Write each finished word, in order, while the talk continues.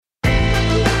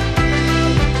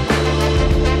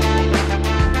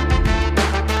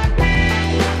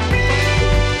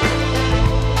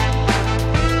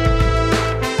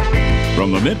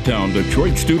Midtown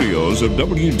Detroit studios of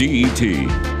WDET.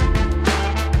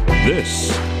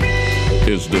 This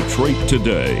is Detroit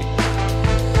Today.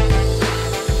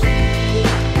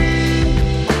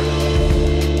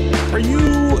 Are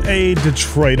you a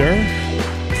Detroiter?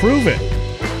 Prove it.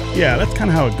 Yeah, that's kind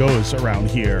of how it goes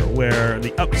around here, where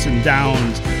the ups and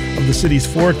downs of the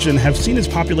city's fortune have seen its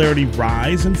popularity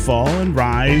rise and fall and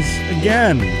rise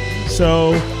again.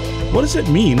 So, what does it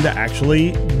mean to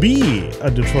actually be a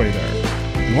Detroiter?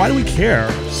 And why do we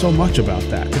care so much about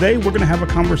that? Today, we're going to have a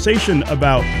conversation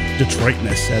about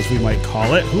Detroitness, as we might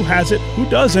call it. Who has it, who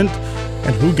doesn't,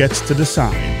 and who gets to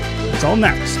decide. It's all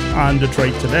next on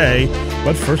Detroit Today,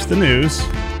 but first the news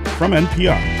from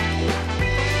NPR.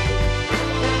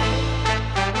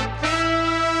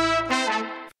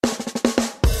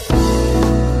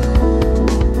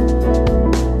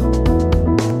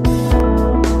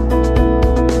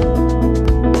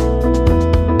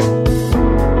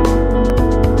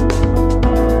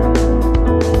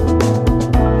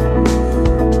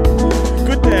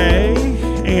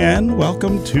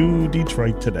 Welcome to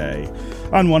Detroit Today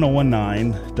on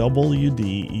 101.9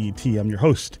 WDET. I'm your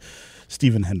host,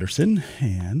 Stephen Henderson,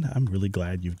 and I'm really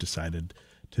glad you've decided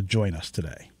to join us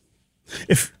today.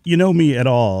 If you know me at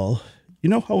all,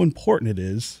 you know how important it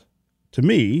is to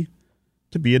me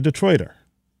to be a Detroiter.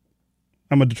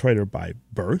 I'm a Detroiter by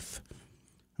birth.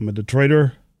 I'm a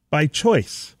Detroiter by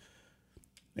choice.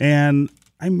 And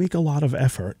I make a lot of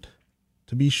effort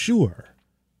to be sure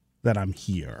that I'm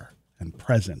here and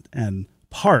present and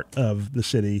part of the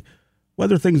city,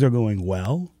 whether things are going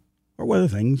well or whether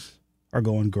things are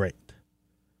going great.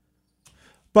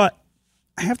 But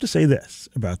I have to say this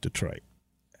about Detroit.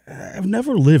 I've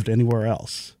never lived anywhere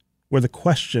else where the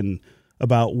question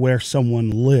about where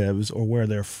someone lives or where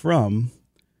they're from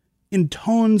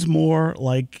intones more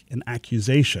like an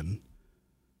accusation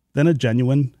than a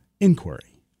genuine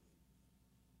inquiry.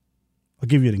 I'll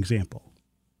give you an example.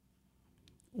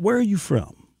 Where are you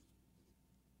from?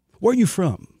 Where are you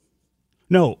from?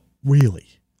 No,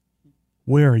 really.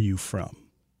 Where are you from?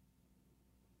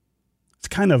 It's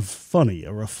kind of funny,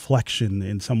 a reflection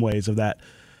in some ways of that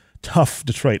tough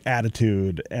Detroit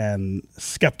attitude and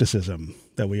skepticism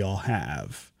that we all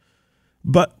have.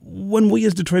 But when we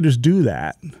as Detroiters do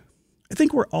that, I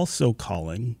think we're also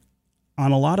calling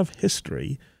on a lot of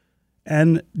history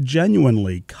and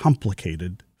genuinely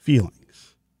complicated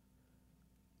feelings.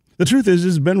 The truth is,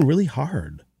 it's been really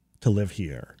hard to live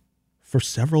here for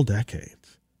several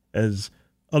decades as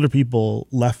other people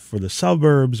left for the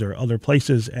suburbs or other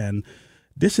places, and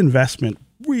disinvestment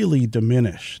really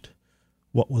diminished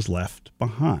what was left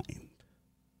behind.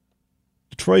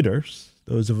 Detroiters,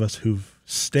 those of us who've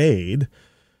stayed,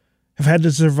 have had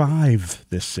to survive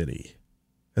this city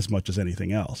as much as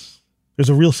anything else. There's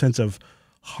a real sense of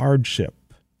hardship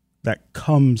that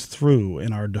comes through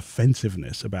in our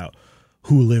defensiveness about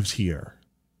who lives here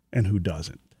and who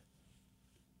doesn't.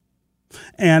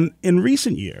 And in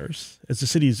recent years, as the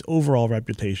city's overall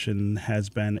reputation has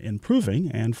been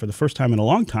improving, and for the first time in a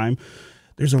long time,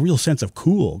 there's a real sense of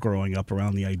cool growing up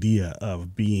around the idea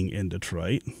of being in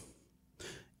Detroit.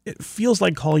 It feels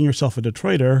like calling yourself a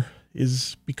Detroiter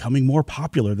is becoming more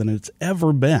popular than it's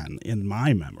ever been in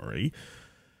my memory.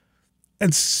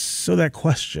 And so that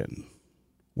question,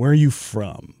 where are you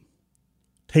from,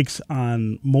 takes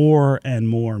on more and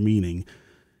more meaning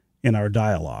in our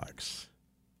dialogues.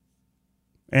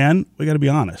 And we got to be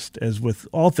honest, as with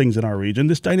all things in our region,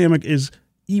 this dynamic is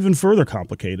even further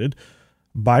complicated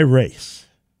by race.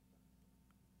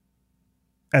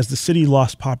 As the city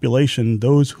lost population,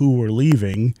 those who were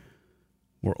leaving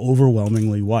were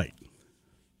overwhelmingly white.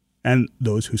 And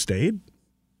those who stayed,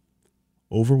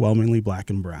 overwhelmingly black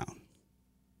and brown.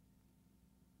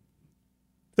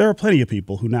 There are plenty of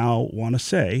people who now want to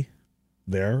say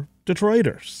they're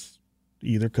Detroiters,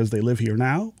 either because they live here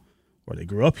now, or they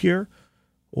grew up here,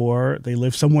 or they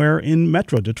live somewhere in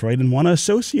Metro Detroit and want to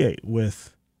associate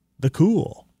with the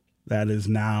cool that is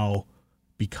now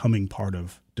becoming part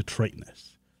of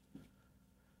Detroitness.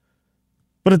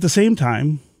 But at the same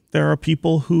time, there are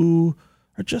people who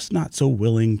are just not so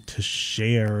willing to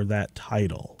share that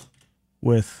title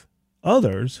with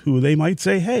others who they might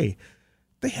say, hey,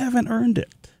 they haven't earned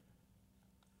it.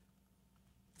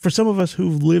 For some of us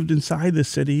who've lived inside the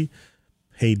city,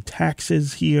 paid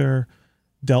taxes here,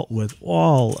 dealt with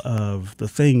all of the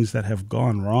things that have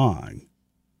gone wrong,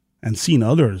 and seen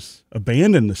others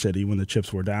abandon the city when the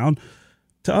chips were down,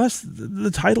 to us, the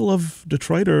title of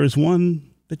Detroiter is one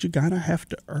that you gotta have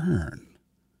to earn.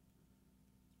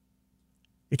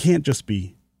 It can't just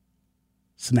be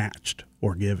snatched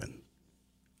or given.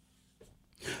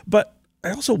 But I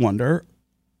also wonder,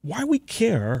 why we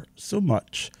care so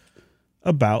much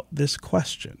about this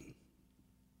question.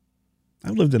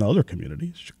 I've lived in other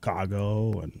communities,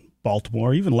 Chicago and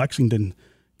Baltimore, even Lexington,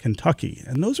 Kentucky,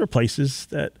 and those are places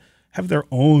that have their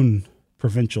own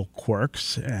provincial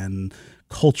quirks and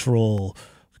cultural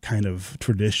kind of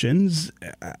traditions.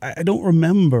 I don't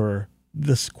remember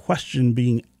this question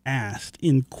being asked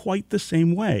in quite the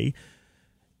same way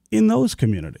in those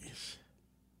communities.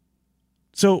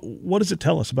 So what does it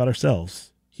tell us about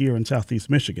ourselves here in Southeast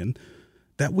Michigan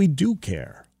that we do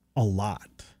care a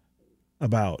lot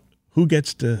about who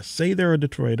gets to say they're a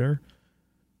Detroiter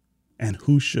and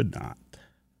who should not?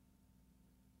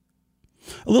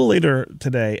 A little later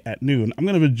today at noon, I'm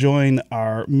going to join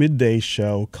our midday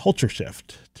show, Culture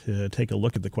Shift, to take a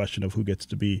look at the question of who gets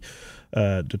to be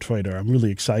a Detroiter. I'm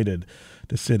really excited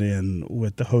to sit in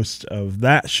with the host of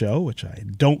that show, which I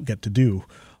don't get to do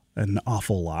an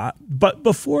awful lot. But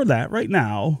before that, right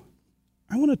now,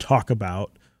 I want to talk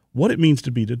about what it means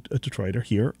to be a Detroiter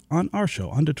here on our show,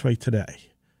 on Detroit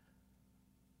Today.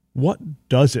 What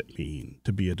does it mean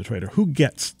to be a Detroiter? Who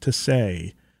gets to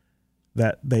say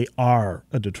that they are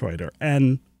a Detroiter?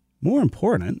 And more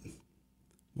important,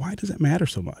 why does it matter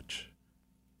so much?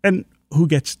 And who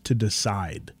gets to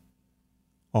decide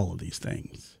all of these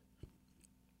things?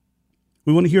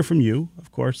 We want to hear from you,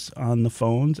 of course, on the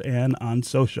phones and on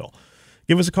social.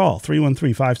 Give us a call.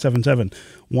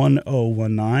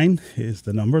 313-577-1019 is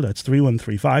the number. That's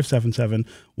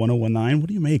 313-577-1019. What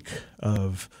do you make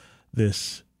of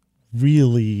this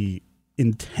really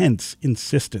intense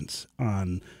insistence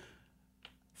on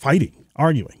fighting,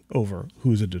 arguing over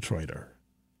who's a Detroiter?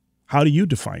 How do you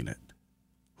define it?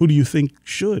 Who do you think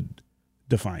should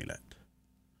define it?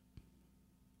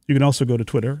 You can also go to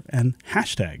Twitter and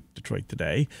hashtag Detroit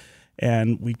Today,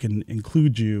 and we can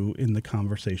include you in the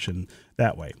conversation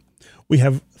that way. We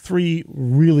have three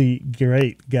really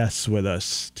great guests with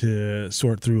us to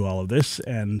sort through all of this,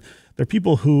 and they're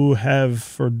people who have,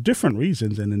 for different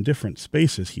reasons and in different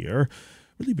spaces here,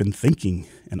 really been thinking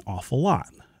an awful lot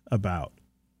about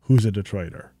who's a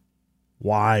Detroiter,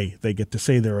 why they get to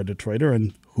say they're a Detroiter,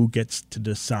 and who gets to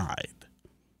decide.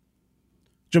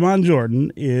 Jamon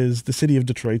Jordan is the city of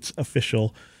Detroit's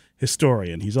official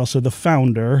historian. He's also the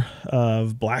founder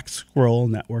of Black Squirrel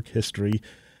Network History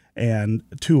and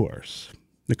Tours.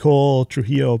 Nicole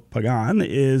Trujillo-Pagan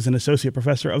is an associate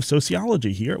professor of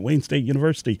sociology here at Wayne State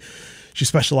University. She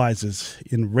specializes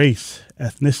in race,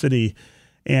 ethnicity,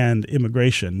 and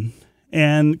immigration.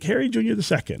 And Carey Jr.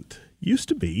 II used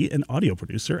to be an audio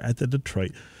producer at the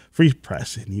Detroit Free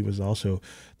Press, and he was also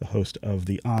the host of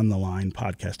the On the Line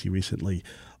podcast. He recently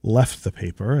left the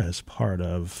paper as part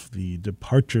of the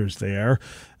departures there,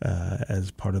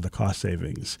 as part of the cost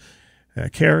savings.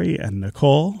 Carey and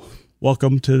Nicole,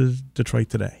 welcome to Detroit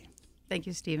Today. Thank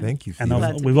you, Stephen. Thank you, Stephen.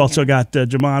 And we've also got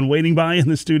Jamon waiting by in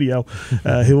the studio,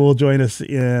 who will join us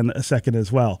in a second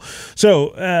as well.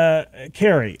 So,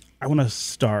 Carey, I want to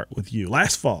start with you.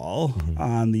 Last fall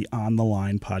on the On the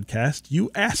Line podcast, you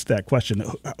asked that question,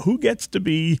 who gets to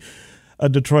be a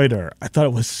Detroiter? I thought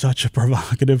it was such a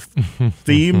provocative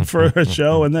theme for a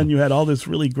show, and then you had all this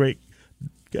really great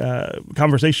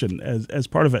conversation as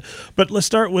part of it. But let's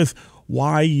start with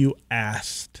why you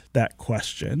asked that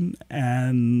question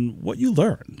and what you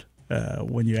learned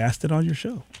when you asked it on your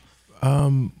show.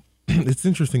 It's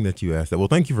interesting that you asked that. Well,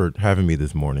 thank you for having me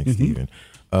this morning, Stephen.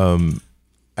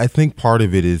 I think part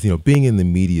of it is, being in the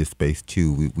media space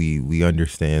too, we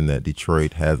understand that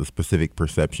Detroit has a specific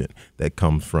perception that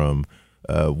comes from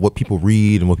what people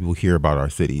read and what people hear about our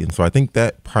city. And so I think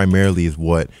that primarily is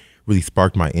what really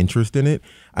sparked my interest in it.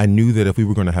 I knew that if we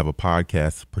were going to have a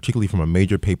podcast, particularly from a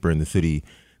major paper in the city,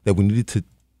 that we needed to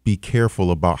be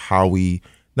careful about how we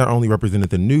not only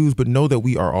represented the news, but know that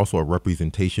we are also a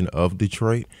representation of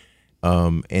Detroit.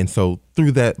 And so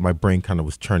through that, my brain kind of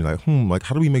was churning like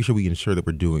how do we make sure we ensure that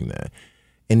we're doing that?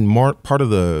 And part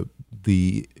of the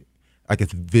I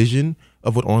guess vision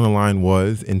of what On the Line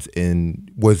was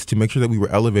and was to make sure that we were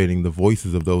elevating the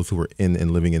voices of those who were in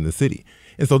and living in the city.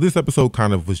 And so this episode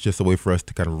kind of was just a way for us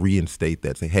to kind of reinstate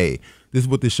that, say, hey, this is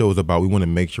what this show is about. We want to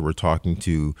make sure we're talking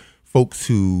to folks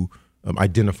who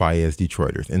identify as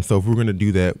Detroiters. And so if we're going to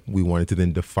do that, we wanted to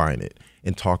then define it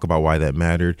and talk about why that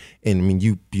mattered. And I mean,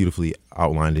 you beautifully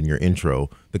outlined in your intro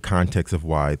the context of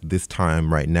why this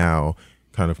time right now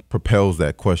kind of propels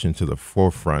that question to the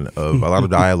forefront of a lot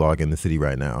of dialogue in the city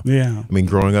right now. Yeah. I mean,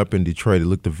 growing up in Detroit, it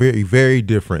looked very, very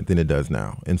different than it does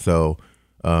now. And so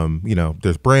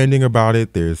There's branding about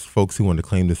it. There's folks who want to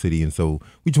claim the city. And so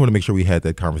we just want to make sure we had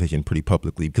that conversation pretty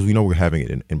publicly because we know we're having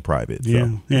it in private. So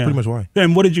that's pretty much why.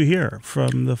 And what did you hear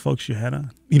from the folks you had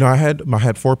on? I had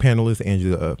 4 panelists,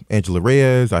 Angela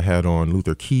Reyes. I had on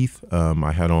Luther Keith.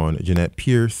 I had on Jeanette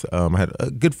Pierce. I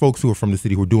had good folks who are from the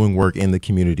city who are doing work in the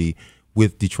community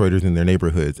with Detroiters in their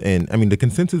neighborhoods. And I mean, the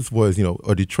consensus was, a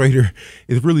Detroiter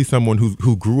is really someone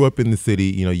who grew up in the city.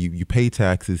 You pay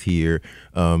taxes here.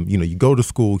 You go to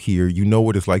school here. You know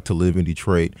what it's like to live in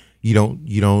Detroit.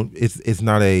 It's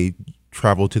not a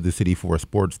travel to the city for a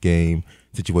sports game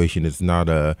situation. It's not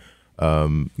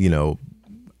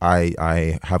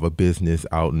I have a business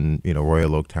out in,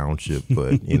 Royal Oak Township,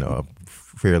 but,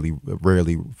 fairly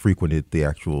rarely frequented the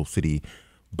actual city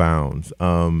bounds.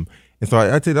 And so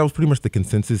I'd say that was pretty much the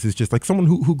consensus. It's just like someone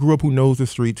who grew up, who knows the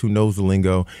streets, who knows the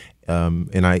lingo.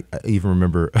 And I even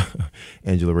remember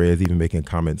Angela Reyes even making a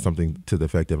comment, something to the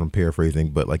effect of, I'm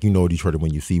paraphrasing, but like, Detroit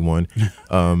when you see one.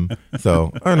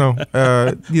 So I don't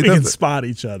know. We can spot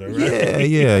each other, right?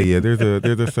 Yeah. There's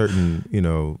a certain,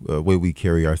 way we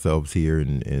carry ourselves here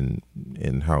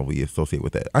and how we associate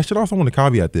with that. I should also want to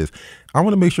caveat this. I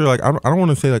want to make sure, like, I don't want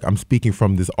to say like I'm speaking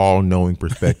from this all-knowing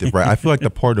perspective, right? I feel like the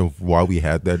part of why we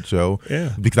had that show,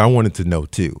 because I wanted to know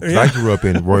too. I grew up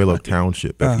in Royal Oak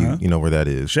Township, if you know where that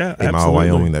is. Yeah, 8 Mile,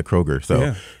 Wyoming, that Kroger. So,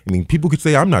 I mean, people could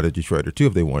say I'm not a Detroiter too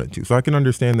if they wanted to. So I can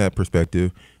understand that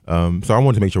perspective. So I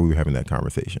wanted to make sure we were having that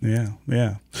conversation.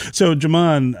 Yeah. So,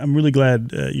 Jamon, I'm really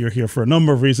glad you're here for a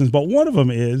number of reasons, but one of them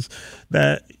is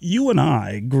that you and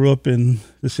I grew up in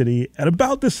the city at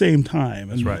about the same time.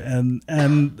 That's right. And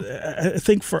I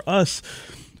think for us,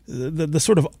 the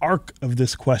sort of arc of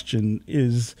this question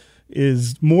is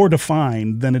more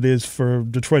defined than it is for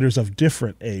Detroiters of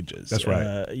different ages. That's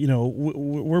right.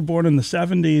 We're born in the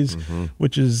 70s,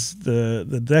 which is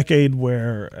the decade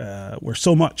where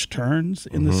so much turns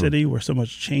in the city, where so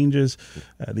much changes.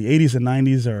 The 80s and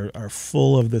 90s are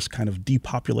full of this kind of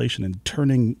depopulation and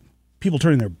people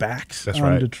turning their backs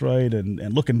on Detroit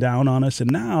and looking down on us.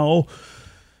 And now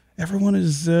everyone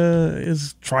is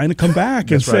trying to come back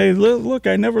and say, "Look,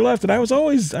 I never left, and I was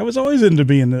always into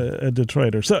being a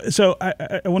Detroiter." So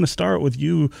I want to start with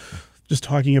you, just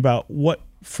talking about what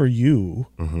for you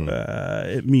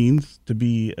it means to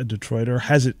be a Detroiter.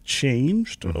 Has it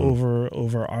changed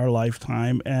over our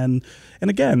lifetime? And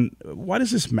again, why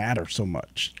does this matter so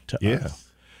much to us?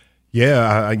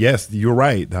 Yeah, yes, you're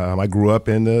right. I grew up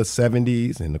in the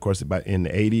 70s, and of course, in the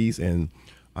 80s,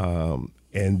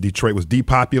 and Detroit was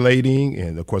depopulating,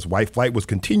 and of course, white flight was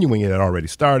continuing. It had already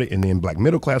started, and then black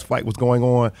middle class flight was going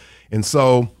on. And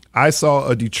so I saw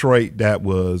a Detroit that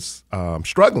was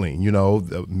struggling.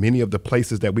 Many of the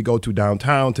places that we go to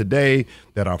downtown today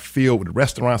that are filled with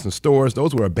restaurants and stores,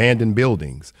 those were abandoned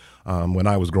buildings when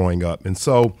I was growing up. And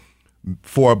so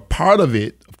for part of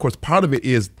it, of course, part of it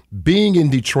is being in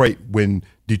Detroit when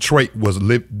Detroit was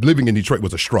living in Detroit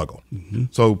was a struggle.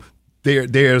 So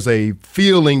there's a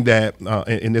feeling that,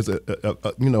 and there's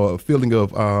a feeling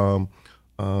of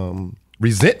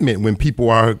resentment when people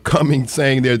are coming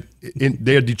saying they're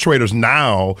Detroiters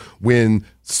now, when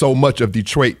so much of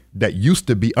Detroit that used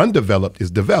to be undeveloped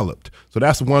is developed. So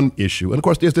that's one issue, and of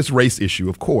course there's this race issue.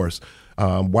 Of course,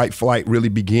 white flight really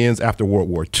begins after World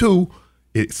War II.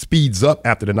 It speeds up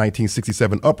after the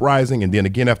 1967 uprising, and then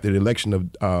again after the election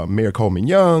of Mayor Coleman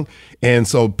Young. And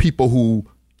so people who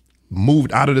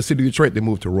moved out of the city of Detroit, they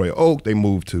moved to Royal Oak, they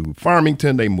moved to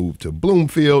Farmington, they moved to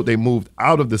Bloomfield, they moved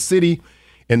out of the city,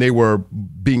 and they were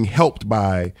being helped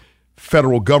by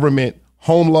federal government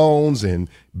home loans and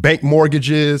bank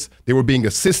mortgages. They were being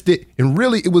assisted, and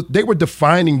really they were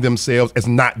defining themselves as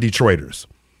not Detroiters.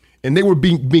 And they were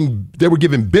they were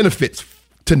given benefits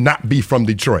to not be from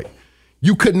Detroit.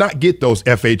 You could not get those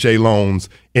FHA loans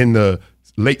in the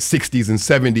late 60s and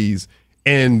 70s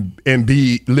and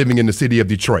be living in the city of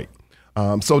Detroit.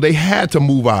 So they had to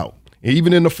move out. And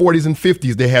even in the 40s and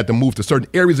 50s, they had to move to certain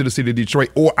areas of the city of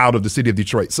Detroit or out of the city of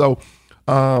Detroit. So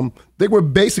they were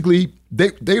basically,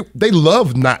 they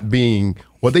loved not being,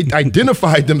 or they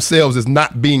identified themselves as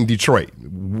not being Detroit.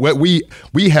 What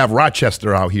we have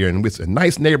Rochester out here, and it's a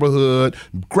nice neighborhood,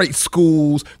 great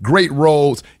schools, great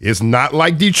roads. It's not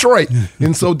like Detroit.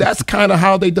 And so that's kind of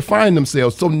how they define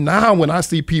themselves. So now when I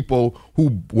see people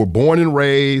who were born and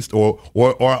raised or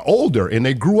are older and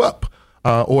they grew up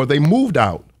or they moved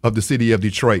out of the city of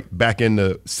Detroit back in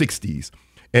the 60s,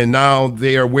 and now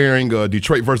they are wearing a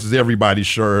Detroit versus everybody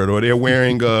shirt, or they're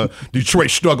wearing a Detroit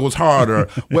struggles harder.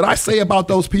 What I say about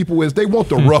those people is they want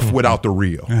the rough without the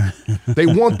real. They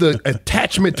want the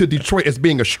attachment to Detroit as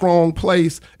being a strong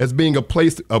place, as being a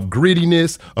place of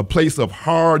grittiness, a place of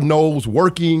hard-nosed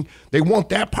working. They want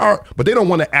that part, but they don't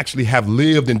want to actually have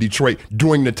lived in Detroit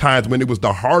during the times when it was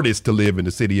the hardest to live in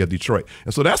the city of Detroit.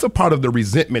 And so that's a part of the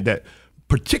resentment that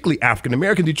particularly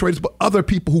African-American Detroiters, but other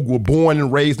people who were born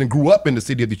and raised and grew up in the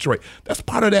city of Detroit. That's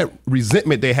part of that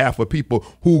resentment they have for people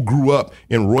who grew up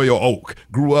in Royal Oak,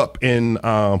 grew up in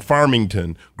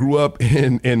Farmington, grew up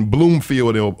in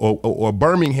Bloomfield or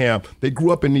Birmingham. They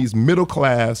grew up in these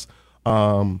middle-class,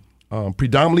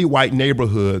 predominantly white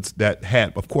neighborhoods that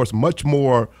had, of course, much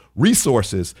more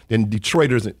resources than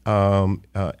Detroiters,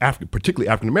 particularly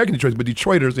African-American Detroiters, but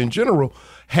Detroiters in general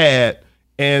had.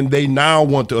 And they now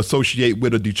want to associate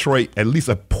with a Detroit, at least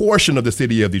a portion of the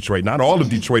city of Detroit. Not all of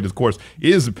Detroit, of course,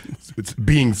 is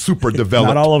being super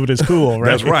developed. Not all of it is cool, right?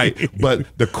 That's right. But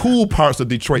the cool parts of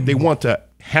Detroit, they want to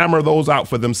hammer those out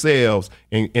for themselves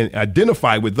and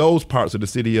identify with those parts of the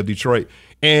city of Detroit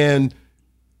and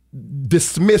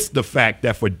dismiss the fact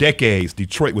that for decades,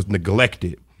 Detroit was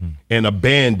neglected and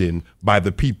abandoned by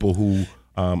the people who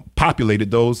populated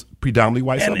those predominantly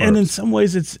white suburbs. And in some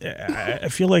ways, I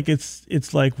feel like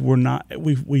it's like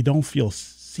we don't feel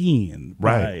seen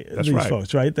by these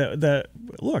folks, right? That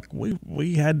look, we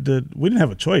didn't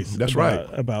have a choice. That's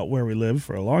about where we live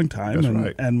for a long time,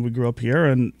 That's and we grew up here,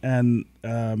 and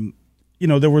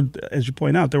there were, as you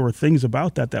point out, there were things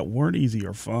about that weren't easy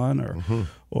or fun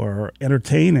or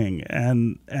entertaining,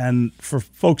 and for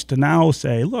folks to now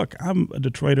say, look, I'm a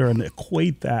Detroiter, and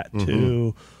equate that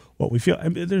to what we feel. I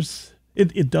mean,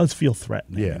 it does feel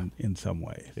threatening in some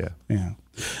ways.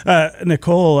 Yeah.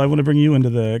 Nicole, I want to bring you into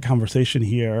the conversation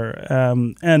here.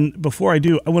 And before I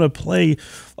do, I want to play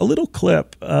a little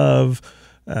clip of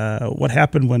what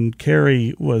happened when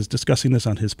Kerry was discussing this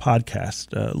on his podcast.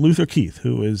 Luther Keith,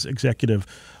 who is executive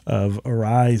of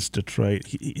Arise Detroit,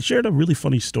 he shared a really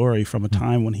funny story from a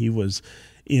time when he was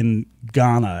in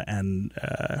Ghana and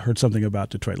heard something about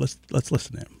Detroit. Let's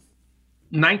listen to him.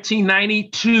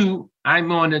 1992,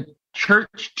 I'm on a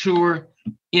church tour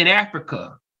in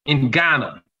Africa, in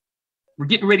Ghana. We're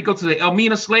getting ready to go to the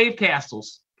Elmina slave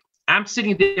castles. I'm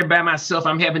sitting there by myself.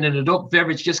 I'm having an adult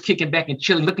beverage, just kicking back and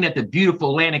chilling, looking at the beautiful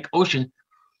Atlantic Ocean.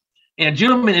 And a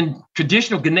gentleman in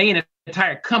traditional Ghanaian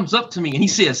attire comes up to me and he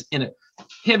says, in a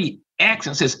heavy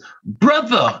accent, says,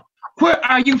 "Brother, where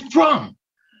are you from?"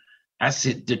 I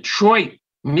said, "Detroit,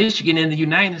 Michigan in the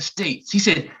United States." He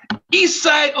said, "East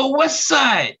side or west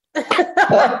side?" And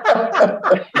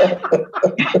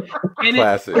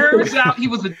Classic. It turns out he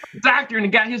was a doctor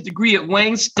and got his degree at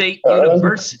Wayne State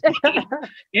University.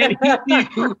 And he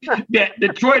knew that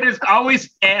Detroiters always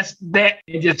ask that,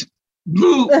 and just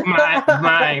blew my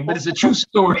mind. But it's a true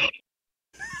story.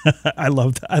 I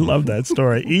love that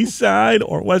story. East side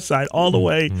or west side, all the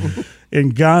way in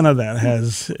Ghana, that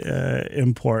has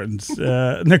importance.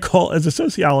 Nicole, as a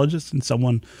sociologist and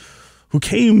someone who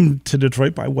came to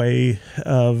Detroit by way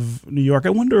of New York, I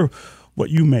wonder what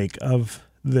you make of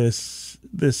this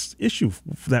issue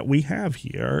that we have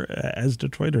here as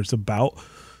Detroiters about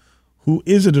who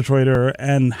is a Detroiter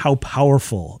and how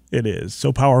powerful it is.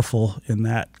 So powerful in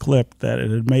that clip that it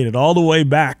had made it all the way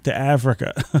back to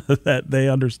Africa, that they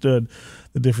understood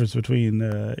the difference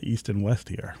between East and West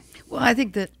here. Well, I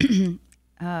think that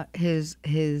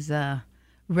his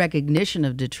recognition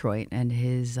of Detroit and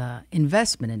his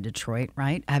investment in Detroit,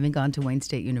 right, having gone to Wayne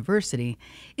State University,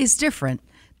 is different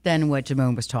than what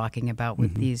Jamon was talking about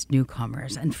with these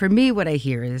newcomers. And for me, what I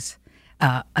hear is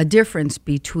a difference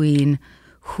between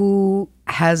who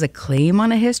has a claim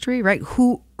on a history, right?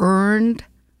 Who earned,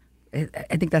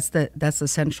 I think that's the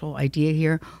central idea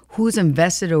here. Who's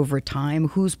invested over time,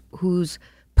 whose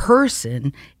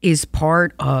person is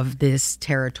part of this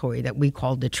territory that we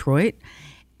call Detroit.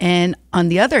 And on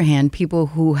the other hand, people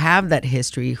who have that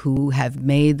history, who have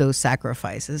made those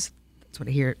sacrifices, that's what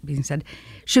I hear being said,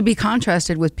 should be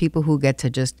contrasted with people who get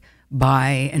to just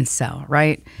buy and sell,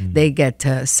 right? Mm-hmm. They get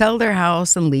to sell their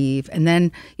house and leave, and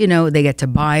then, they get to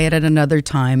buy it at another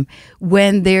time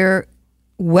when their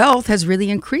wealth has really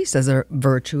increased as a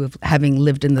virtue of having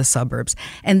lived in the suburbs.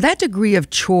 And that degree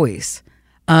of choice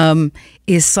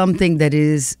is something that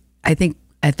is, I think,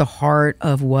 at the heart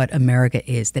of what America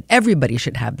is, that everybody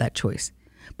should have that choice.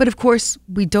 But of course,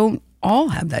 we don't all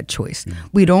have that choice. Mm-hmm.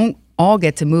 We don't all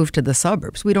get to move to the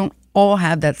suburbs. We don't all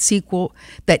have that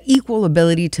equal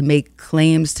ability to make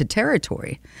claims to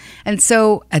territory. And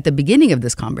so at the beginning of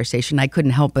this conversation, I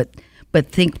couldn't help but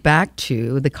think back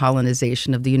to the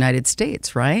colonization of the United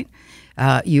States, right?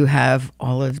 You have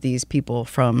all of these people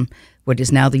from what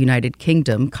is now the United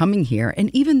Kingdom coming here.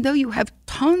 And even though you have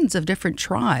tons of different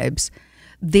tribes,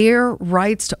 their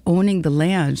rights to owning the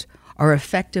land are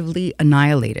effectively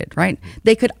annihilated, right?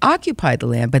 They could occupy the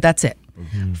land, but that's it.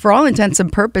 Mm-hmm. For all intents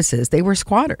and purposes, they were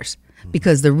squatters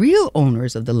because the real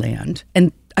owners of the land,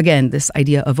 and again, this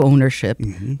idea of ownership,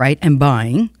 right, and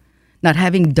buying, not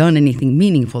having done anything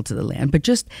meaningful to the land, but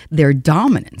just their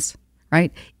dominance,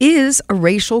 right, is a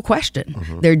racial question.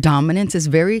 Their dominance is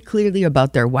very clearly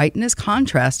about their whiteness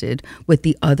contrasted with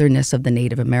the otherness of the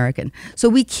Native American. So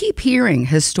we keep hearing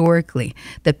historically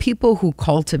that people who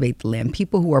cultivate the land,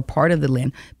 people who are part of the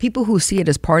land, people who see it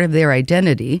as part of their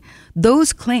identity,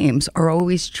 those claims are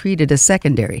always treated as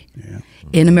secondary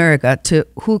in America to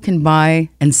who can buy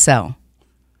and sell.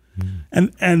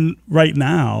 And right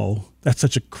now, that's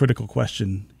such a critical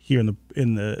question here in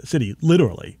the city,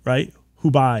 literally, right?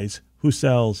 Who buys? Who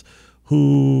sells,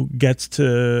 who gets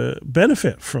to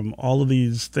benefit from all of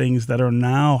these things that are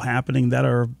now happening that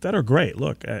are great.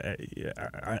 Look,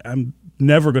 I'm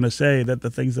never going to say that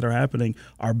the things that are happening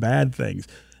are bad things.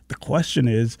 The question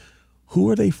is, who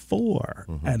are they for,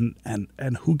 and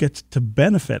who gets to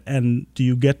benefit? And do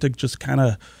you get to just kind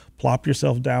of plop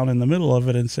yourself down in the middle of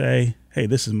it and say, hey,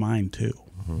 this is mine too?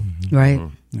 Right.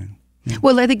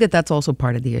 Well, I think that that's also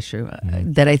part of the issue,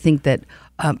 that I think that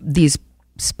these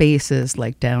spaces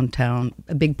like downtown,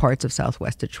 big parts of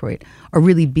Southwest Detroit are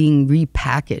really being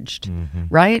repackaged,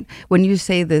 right? When you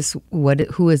say this,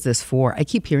 who is this for? I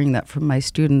keep hearing that from my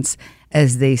students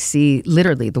as they see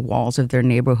literally the walls of their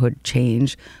neighborhood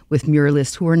change with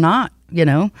muralists who are not,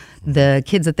 the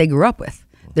kids that they grew up with.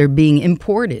 They're being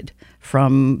imported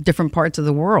from different parts of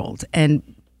the world. And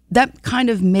that kind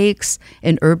of makes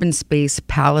an urban space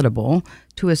palatable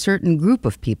to a certain group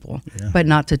of people, but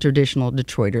not to traditional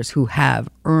Detroiters who have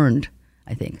earned,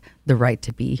 I think, the right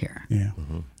to be here. Yeah.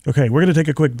 Okay, we're going to take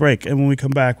a quick break. And when we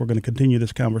come back, we're going to continue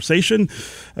this conversation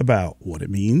about what it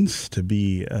means to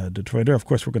be a Detroiter. Of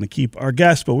course, we're going to keep our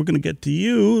guests, but we're going to get to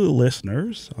you, the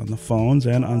listeners, on the phones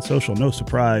and on social. No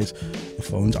surprise, the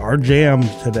phones are jammed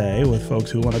today with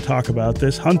folks who want to talk about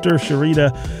this. Hunter,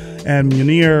 Sharita, and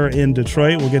Munir in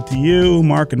Detroit. We'll get to you,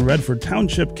 Mark in Redford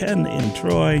Township, Ken in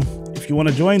Troy. If you want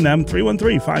to join them,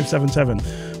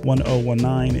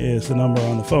 313-577-1019 is the number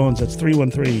on the phones. That's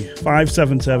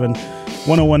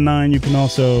 313-577-1019. You can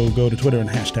also go to Twitter and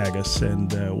hashtag us,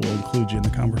 and we'll include you in the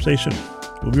conversation.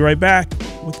 We'll be right back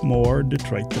with more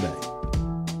Detroit Today.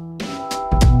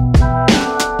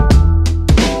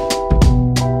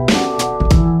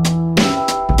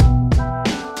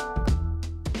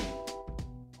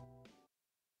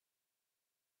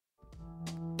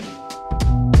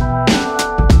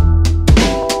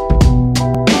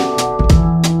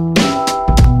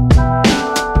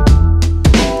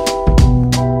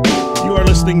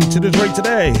 To Detroit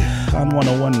Today on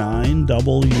 101.9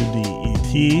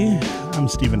 WDET. I'm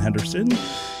Stephen Henderson,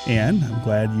 and I'm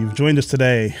glad you've joined us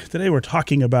today. Today we're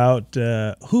talking about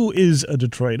who is a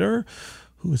Detroiter,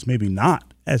 who is maybe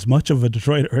not as much of a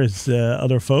Detroiter as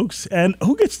other folks, and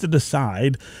who gets to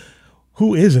decide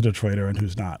who is a Detroiter and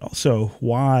who's not. Also,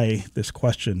 why this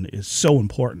question is so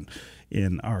important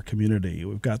in our community.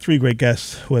 We've got three great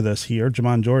guests with us here.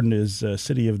 Jamon Jordan is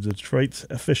City of Detroit's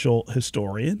official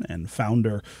historian and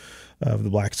founder of the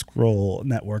Black Scroll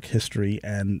Network History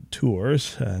and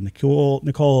Tours.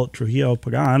 Nicole Trujillo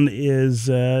Pagan is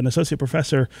an associate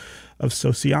professor of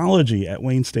sociology at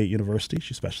Wayne State University.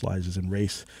 She specializes in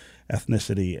race,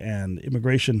 ethnicity, and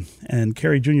immigration. And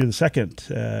Kerry Jr. II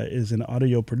is an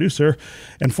audio producer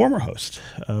and former host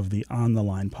of the On the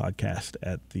Line podcast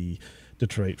at the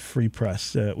Detroit Free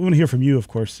Press. We want to hear from you, of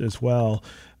course, as well.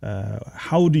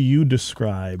 How do you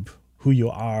describe who you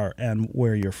are and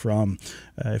where you're from?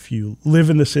 If you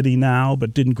live in the city now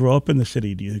but didn't grow up in the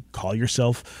city, do you call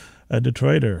yourself a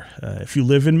Detroiter? If you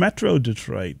live in Metro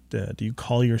Detroit, do you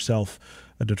call yourself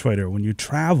a Detroiter? When you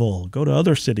travel, go to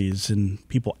other cities and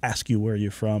people ask you where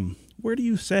you're from, where do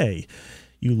you say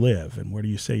you live and where do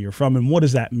you say you're from, and what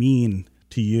does that mean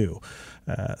to you?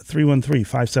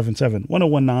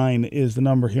 313-577-1019 is the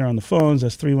number here on the phones.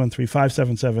 That's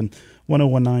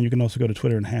 313-577-1019. You can also go to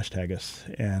Twitter and hashtag us,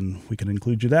 and we can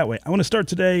include you that way. I want to start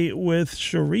today with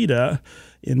Sharita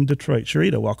in Detroit.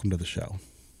 Sharita, welcome to the show.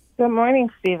 Good morning,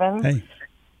 Stephen. Hey.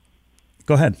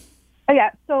 Go ahead. Oh, yeah,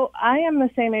 so I am the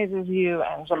same age as you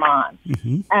and Jamon.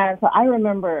 And so I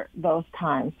remember those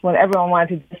times when everyone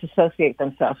wanted to disassociate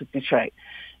themselves with Detroit.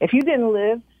 If you didn't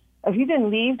leave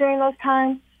during those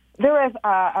times, there was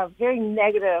a very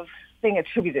negative thing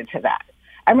attributed to that.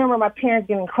 I remember my parents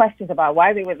getting questions about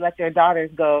why they would let their daughters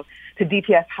go to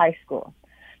DPS high school.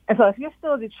 And so if you're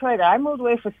still a Detroiter, I moved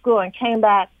away for school and came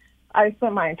back. I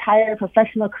spent my entire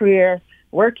professional career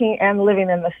working and living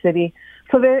in the city.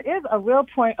 So there is a real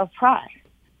point of pride.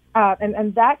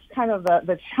 And that's kind of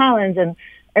the challenge and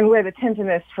where the tension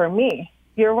is for me.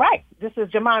 You're right. Just as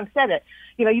Jamon said it.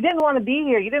 You know, you didn't want to be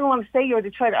here. You didn't want to say you were a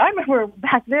Detroiter. I remember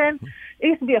back then, it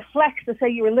used to be a flex to say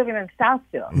you were living in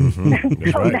Southfield.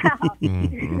 That's right. Now,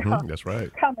 you know, That's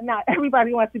right. coming out,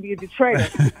 everybody wants to be a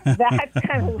Detroiter. That's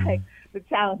kind of like the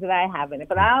challenge that I have in it.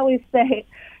 But I always say,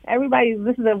 everybody,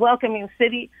 this is a welcoming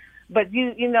city, but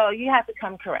you know, you have to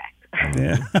come correct.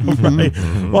 Yeah, right.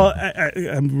 Well,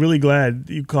 I'm really glad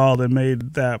you called and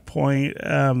made that point.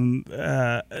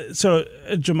 So,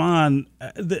 Jamon,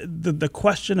 the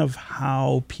question of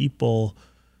how people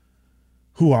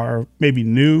who are maybe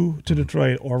new to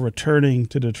Detroit or returning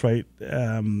to Detroit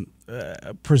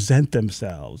present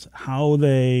themselves, how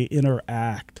they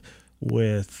interact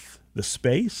with the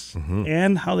space,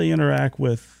 and how they interact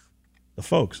with the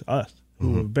folks, us,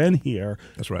 who have been here.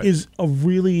 That's right. Is a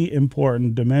really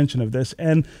important dimension of this.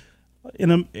 And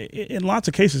in lots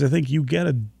of cases, I think you get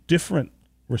a different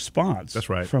response.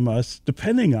 That's right. From us,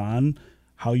 depending on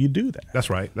how you do that. That's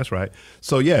right. That's right.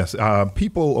 So, yes,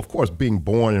 people, of course, being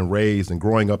born and raised and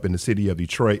growing up in the city of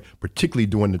Detroit, particularly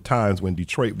during the times when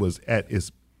Detroit was at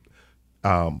its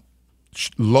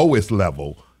lowest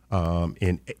level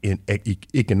in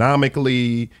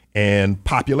economically and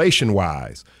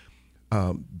population-wise,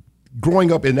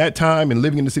 growing up in that time and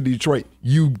living in the city of Detroit,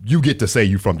 you get to say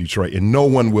you're from Detroit and no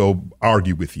one will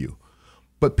argue with you.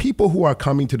 But people who are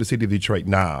coming to the city of Detroit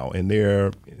now, and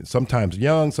they're sometimes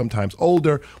young, sometimes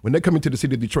older, when they're coming to the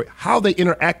city of Detroit, how they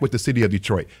interact with the city of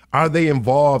Detroit. Are they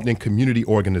involved in community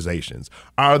organizations?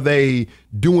 Are they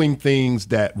doing things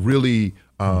that really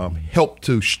help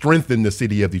to strengthen the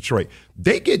city of Detroit?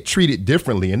 They get treated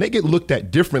differently and they get looked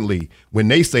at differently when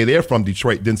they say they're from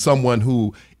Detroit than someone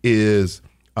who is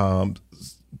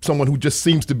someone who just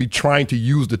seems to be trying to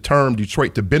use the term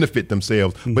Detroit to benefit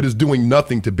themselves, but is doing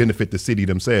nothing to benefit the city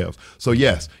themselves. So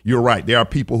yes, you're right. There are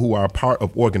people who are part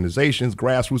of organizations,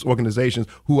 grassroots organizations,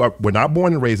 were not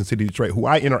born and raised in the city of Detroit, who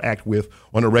I interact with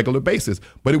on a regular basis.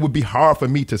 But it would be hard for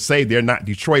me to say they're not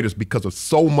Detroiters because of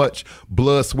so much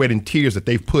blood, sweat, and tears that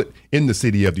they've put in the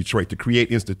city of Detroit to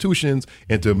create institutions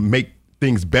and to make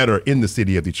things better in the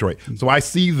city of Detroit. So I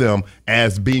see them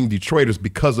as being Detroiters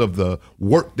because of the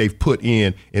work they've put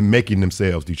in making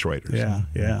themselves Detroiters.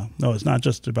 Yeah. No, it's not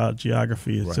just about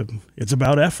geography. It's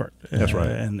about effort. That's right.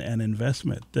 And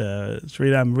investment.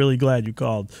 Srita, I'm really glad you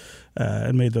called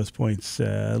and made those points.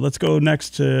 Let's go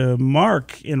next to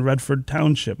Mark in Redford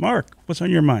Township. Mark, what's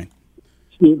on your mind?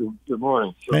 Stephen, good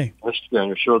morning. Hey. Nice to be on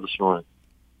your show this morning.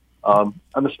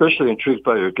 I'm especially intrigued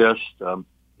by your guest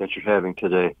that you're having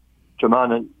today.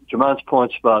 Jamon's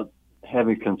points about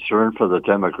having concern for the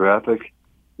demographic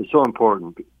is so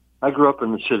important. I grew up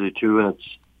in the city too, and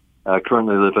I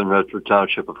currently live in Redford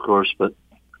Township, of course, but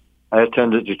I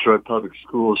attended Detroit Public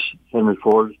Schools, Henry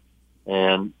Ford,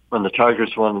 and when the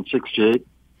Tigers won in '68,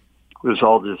 there was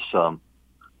all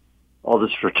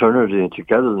this fraternity and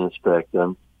togetherness back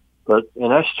then.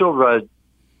 And I still ride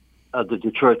the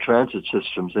Detroit transit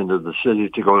systems into the city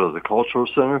to go to the cultural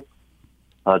center.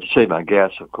 To save my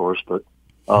gas, of course, but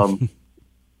every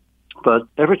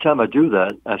time I do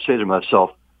that, I say to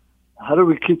myself, how do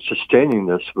we keep sustaining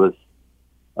this with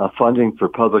funding for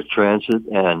public transit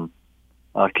and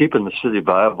keeping the city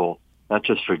viable, not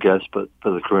just for guests, but for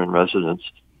the current residents?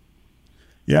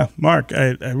 Yeah, Mark,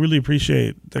 I really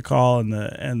appreciate the call and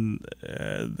the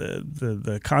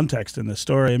context in the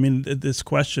story. I mean, this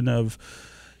question of,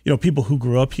 people who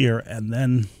grew up here and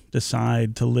then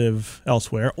decide to live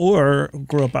elsewhere, or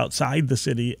grew up outside the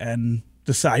city and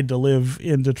decide to live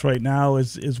in Detroit now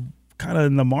is kind of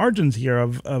in the margins here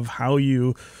of how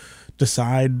you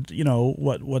decide,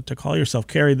 what to call yourself.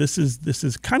 Carrie, this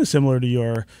is kind of similar to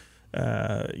your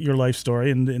life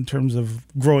story in terms of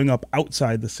growing up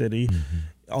outside the city.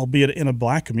 Albeit in a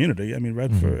black community. I mean,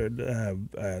 Redford,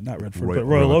 not Redford, but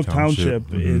Royal Oak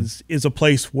Township is a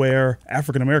place where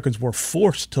African Americans were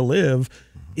forced to live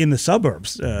in the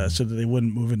suburbs so that they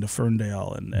wouldn't move into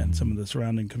Ferndale and some of the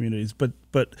surrounding communities. But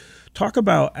talk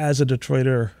about, as a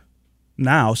Detroiter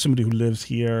now, somebody who lives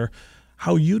here,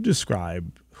 how you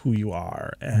describe who you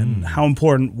are and how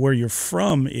important where you're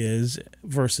from is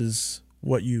versus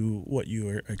what you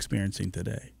are experiencing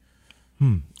today.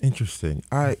 Interesting.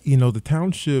 The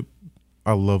township,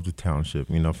 I love the township.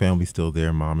 Family's still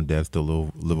there. Mom and dad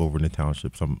still live over in the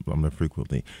township. So I'm there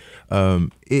frequently.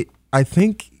 I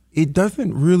think it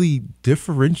doesn't really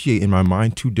differentiate in my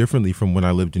mind too differently from when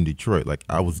I lived in Detroit. Like,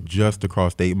 I was just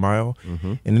across 8 Mile,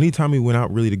 and anytime we went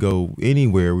out really to go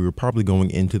anywhere, we were probably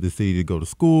going into the city to go to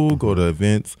school, go to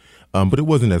events, but it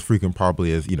wasn't as frequent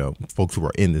probably as, folks who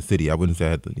are in the city. I wouldn't say I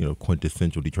had the,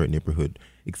 quintessential Detroit neighborhood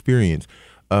experience.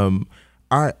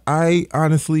 I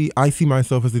honestly, I see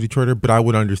myself as a Detroiter, but I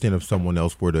would understand if someone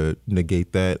else were to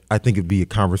negate that. I think it'd be a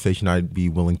conversation I'd be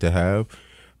willing to have.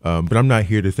 But I'm not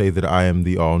here to say that I am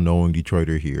the all-knowing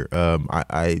Detroiter here.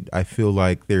 I feel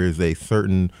like there is a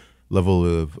certain level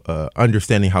of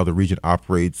understanding how the region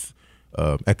operates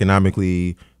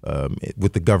economically,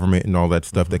 with the government and all that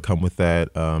stuff that come with that.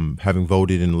 Having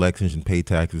voted in elections and paid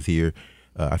taxes here,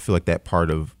 I feel like that part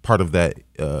of that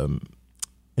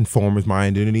informs my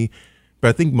identity. But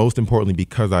I think most importantly,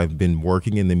 because I've been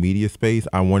working in the media space,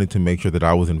 I wanted to make sure that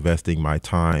I was investing my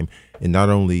time in not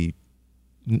only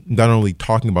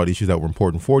talking about issues that were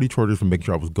important for Detroiters, but making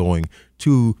sure I was going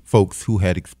to folks who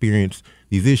had experienced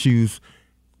these issues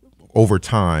over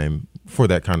time for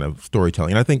that kind of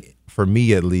storytelling. And I think for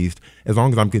me, at least, as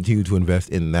long as I'm continuing to invest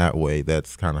in that way,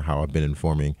 that's kind of how I've been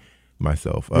informing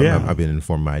myself. I've been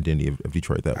informing my identity of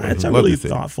Detroit that way. It's a really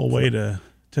thoughtful way to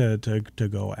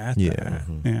go at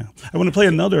that. Yeah. I want to play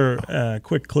another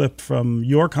quick clip from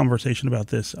your conversation about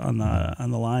this on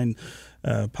the Line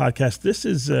podcast. This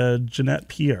is Jeanette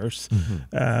Pierce,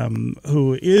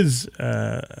 who is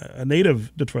a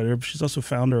native Detroiter. She's also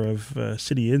founder of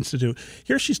City Institute.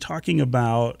 Here she's talking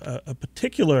about a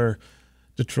particular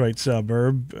Detroit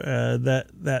suburb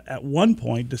that at one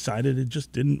point decided it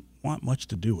just didn't want much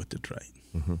to do with Detroit.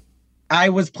 I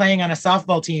was playing on a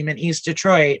softball team in East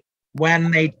Detroit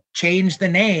when they changed the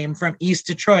name from East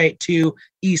Detroit to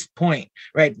East Point,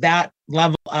 right? That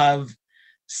level of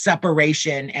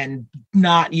separation and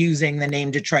not using the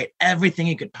name Detroit, everything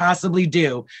you could possibly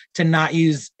do to not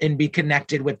use and be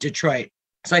connected with Detroit.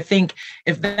 So I think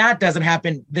if that doesn't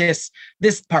happen, this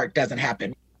part doesn't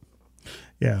happen.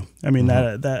 Yeah, I mean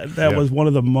that was one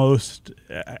of the most.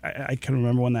 I can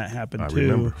remember when that happened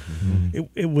too.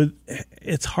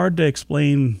 It's hard to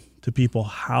explain to people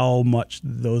how much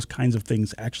those kinds of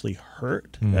things actually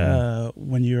hurt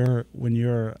when you're.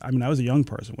 I mean, I was a young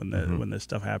person when this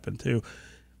stuff happened too.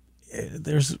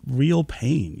 There's real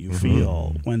pain you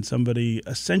feel when somebody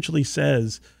essentially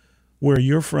says, "Where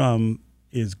you're from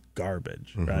is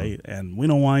garbage," right? And we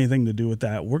don't want anything to do with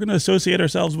that. We're going to associate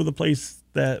ourselves with a place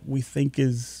that we think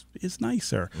is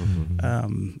nicer.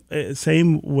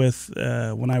 Same with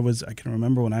when I can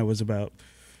remember when I was about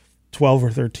 12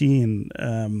 or 13,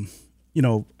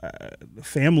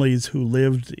 families who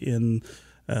lived in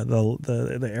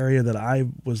the area that I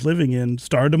was living in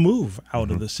started to move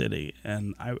out of the city.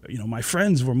 And my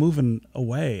friends were moving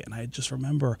away, and I just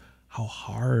remember how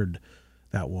hard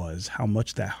that was, how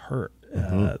much that hurt,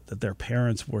 that their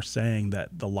parents were saying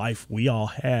that the life we all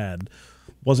had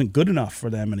wasn't good enough for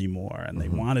them anymore, and they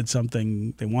wanted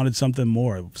something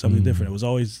more, something different. It was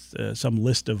always some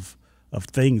list of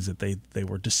things that they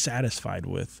were dissatisfied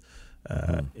with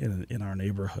in our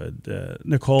neighborhood.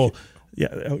 Nicole,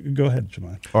 go ahead,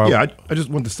 Jamal. I just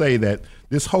wanted to say that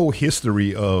this whole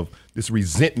history of this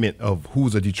resentment of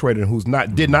who's a Detroiter and who's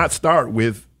not did not start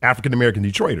with African American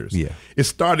Detroiters. Yeah, it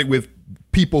started with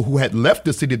people who had left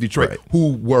the city of Detroit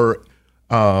who were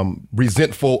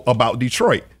resentful about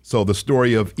Detroit. So the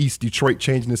story of East Detroit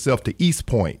changing itself to East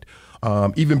Point.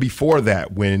 Even before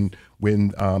that, when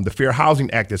the Fair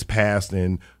Housing Act is passed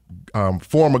and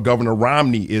former Governor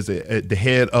Romney is at the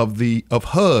head of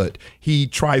HUD, he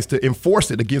tries to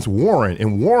enforce it against Warren.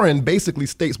 And Warren basically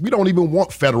states, we don't even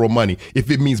want federal money if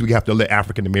it means we have to let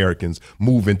African Americans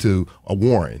move into a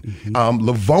Warren.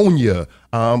 Livonia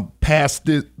passed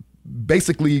it,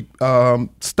 basically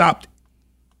stopped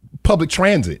public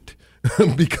transit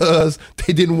because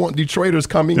they didn't want Detroiters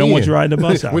coming in. No one's riding the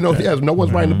bus out there. No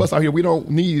one's riding the bus out here. We don't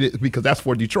need it because that's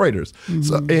for Detroiters.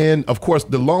 So, and of course,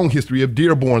 the long history of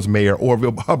Dearborn's mayor,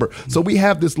 Orville Hubbard. So we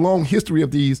have this long history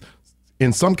of these,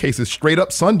 in some cases, straight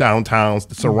up sundown towns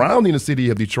surrounding the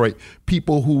city of Detroit,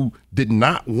 people who did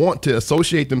not want to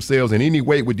associate themselves in any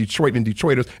way with Detroit and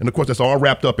Detroiters. And of course, that's all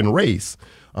wrapped up in race.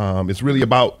 It's really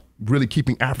about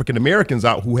keeping African Americans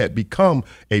out who had become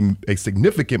a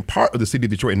significant part of the city of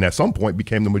Detroit and at some point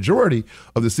became the majority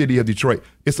of the city of Detroit.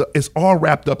 It's all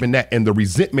wrapped up in that, and the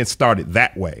resentment started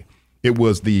that way. It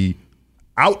was the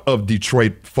out of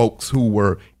Detroit folks who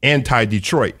were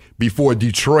anti-Detroit before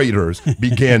Detroiters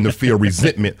began to feel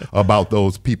resentment about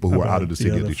those people who are out of the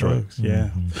city of Detroit.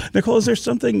 Folks, Nicole, is there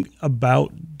something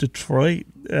about Detroit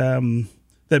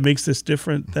that makes this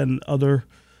different than other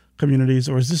communities,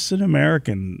 or is this an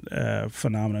American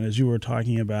phenomenon? As you were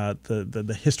talking about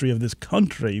the history of this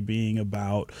country being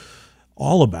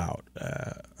all about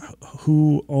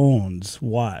who owns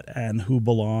what and who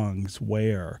belongs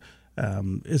where.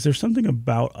 Is there something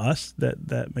about us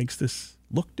that makes this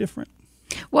look different?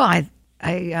 Well,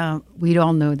 we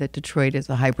all know that Detroit is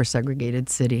a hyper-segregated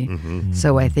city.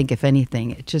 So I think, if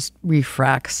anything, it just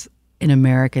refracts an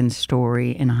American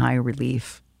story in high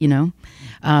relief.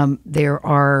 There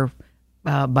are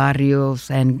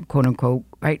barrios and quote-unquote,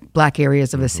 right, black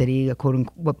areas of a city,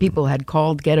 quote-unquote, what people had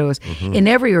called ghettos in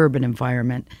every urban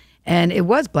environment. And it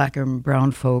was black and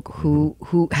brown folk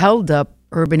who held up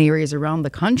urban areas around the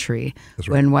country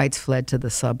when whites fled to the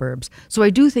suburbs. So I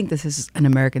do think this is an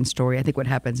American story. I think what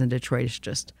happens in Detroit is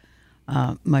just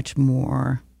much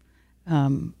more,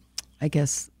 I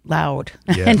guess, loud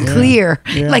and clear.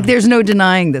 Yeah. Like, there's no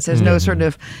denying this. There's no sort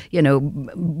of,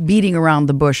 beating around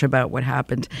the bush about what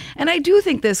happened. And I do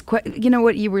think this,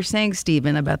 what you were saying,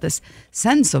 Stephen, about this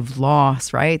sense of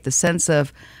loss, right? The sense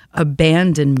of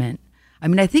abandonment. I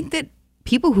mean, I think that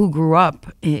people who grew up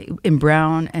in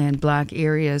brown and black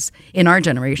areas in our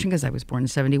generation, because I was born in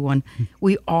 1971,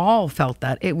 we all felt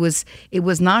that. It was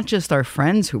not just our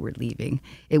friends who were leaving.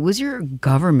 It was your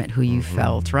government who you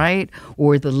felt, right?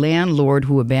 Or the landlord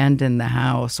who abandoned the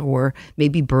house or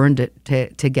maybe burned it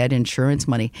to get insurance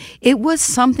money. It was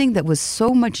something that was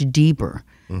so much deeper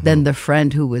than the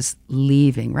friend who was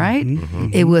leaving, right?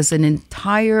 It was an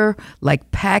entire,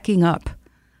 packing up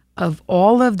of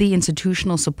all of the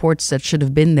institutional supports that should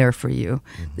have been there for you,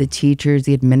 the teachers,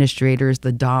 the administrators,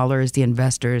 the dollars, the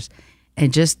investors,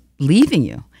 and just leaving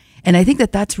you. And I think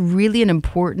that that's really an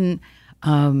important,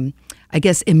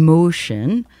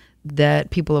 emotion that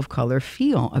people of color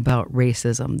feel about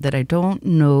racism, that I don't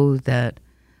know that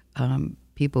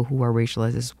people who are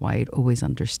racialized as white always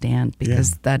understand,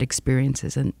 because that experience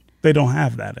isn't. They don't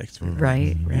have that experience.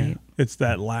 Right. Yeah. It's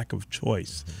that lack of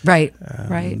choice. Right.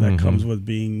 That comes with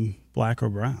being black or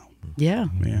brown. Yeah.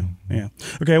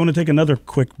 Okay, I want to take another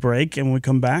quick break, and when we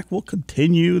come back, we'll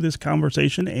continue this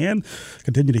conversation and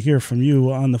continue to hear from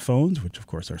you on the phones, which of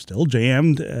course are still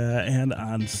jammed, and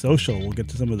on social. We'll get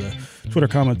to some of the Twitter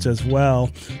comments as well.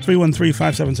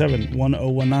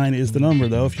 313-577-1019 is the number,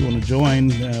 though. If you want to join,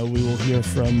 we will hear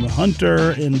from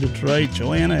Hunter in Detroit,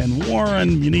 Joanna in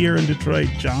Warren, Munir in Detroit,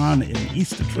 John in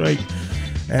East Detroit,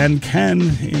 and Ken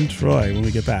in Troy when we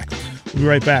get back. We'll be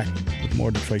right back with more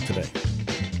Detroit Today.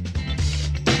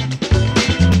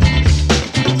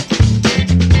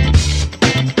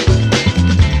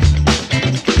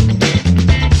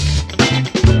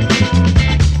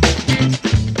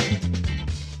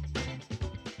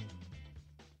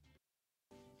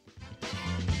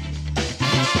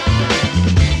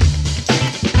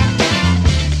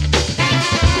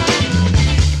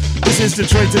 This is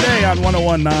Detroit Today on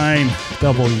 101.9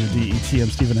 WDET. I'm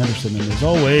Stephen Henderson, and as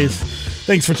always,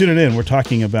 thanks for tuning in. We're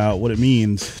talking about what it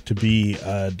means to be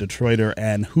a Detroiter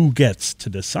and who gets to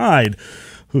decide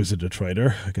who's a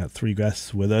Detroiter. I got three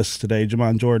guests with us today.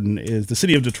 Jamon Jordan is the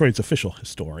City of Detroit's official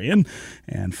historian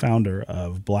and founder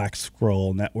of Black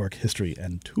Scroll Network History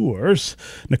and Tours.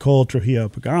 Nicole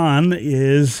Trujillo-Pagan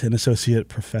is an associate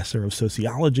professor of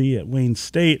sociology at Wayne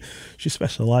State. She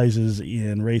specializes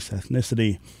in race,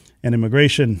 ethnicity, and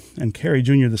immigration. And Carrie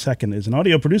Jr. II is an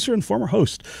audio producer and former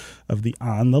host of the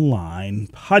On the Line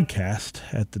podcast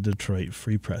at the Detroit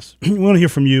Free Press. We want to hear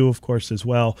from you, of course, as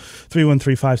well.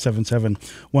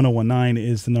 313-577-1019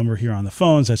 is the number here on the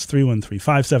phones. That's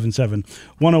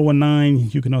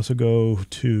 313-577-1019. You can also go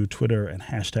to Twitter and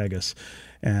hashtag us,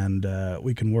 and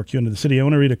we can work you into the city. I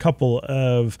want to read a couple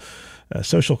of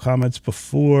social comments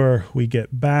before we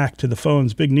get back to the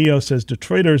phones. Big Neo says,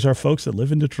 Detroiters are folks that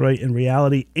live in Detroit in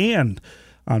reality and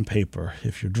on paper.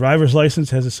 If your driver's license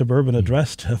has a suburban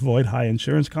address to avoid high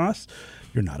insurance costs,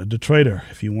 you're not a Detroiter.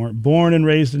 If you weren't born and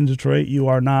raised in Detroit, you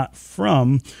are not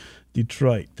from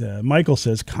Detroit. Michael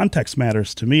says, context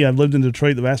matters to me. I've lived in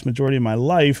Detroit the vast majority of my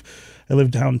life. I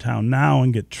live downtown now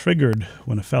and get triggered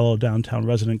when a fellow downtown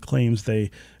resident claims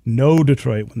they know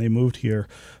Detroit when they moved here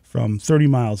from 30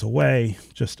 miles away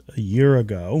just a year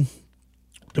ago.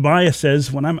 Tobias says,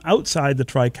 when I'm outside the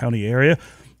Tri-County area,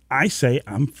 I say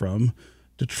I'm from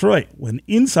Detroit. When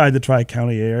inside the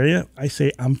Tri-County area, I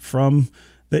say I'm from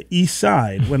the east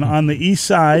side. When on the east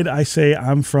side, I say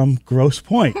I'm from Grosse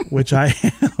Pointe, which I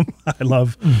am. I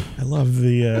love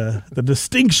the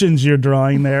distinctions you're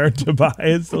drawing there,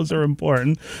 Tobias. Those are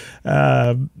important.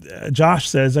 Josh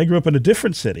says, I grew up in a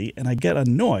different city, and I get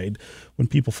annoyed when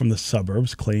people from the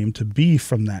suburbs claim to be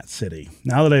from that city.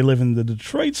 Now that I live in the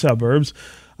Detroit suburbs,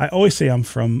 I always say I'm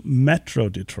from Metro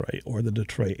Detroit or the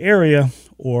Detroit area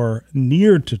or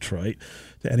near Detroit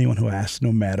to anyone who asks,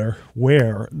 no matter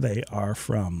where they are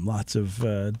from. Lots of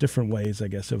different ways, I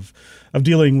guess, of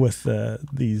dealing with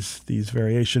these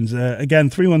variations.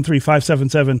 Again,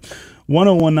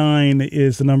 313-577-1019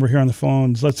 is the number here on the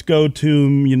phones. Let's go to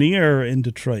Munir in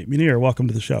Detroit. Munir, welcome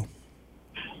to the show.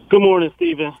 Good morning,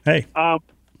 Stephen. Hey. I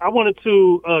wanted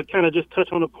to kind of just touch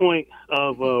on the point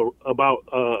of about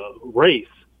race.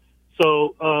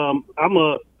 So I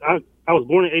was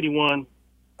born in '81,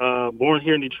 born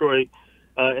here in Detroit,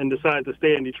 and decided to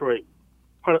stay in Detroit.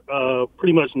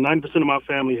 Pretty much 90% of my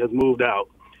family has moved out.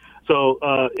 So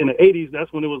in the '80s,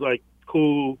 that's when it was like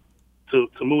cool to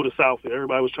move to Southfield.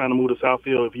 Everybody was trying to move to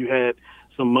Southfield if you had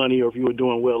some money or if you were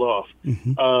doing well off.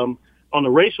 Mm-hmm. On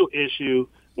the racial issue,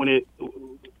 one of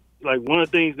the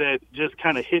things that just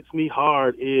kind of hits me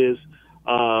hard is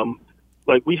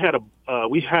we have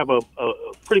a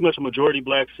pretty much a majority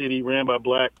black city ran by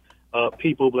black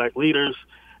people, black leaders,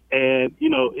 and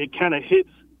it kind of hits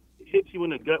you in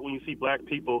the gut when you see black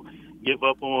people give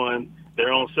up on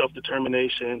their own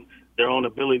self-determination, their own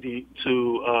ability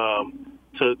to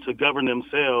govern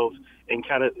themselves, and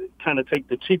kind of take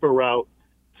the cheaper route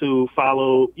to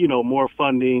follow more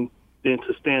funding than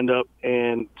to stand up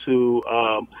and to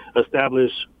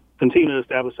continue to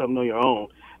establish something on your own.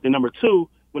 And number two,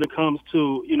 when it comes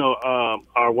to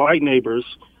our white neighbors,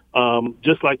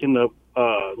 just like in the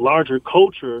larger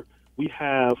culture, we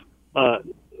have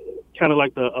kind of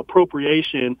like the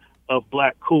appropriation of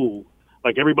black cool.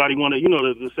 Like everybody want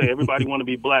to, say everybody want to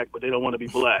be black, but they don't want to be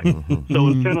black. So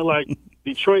it's kind of like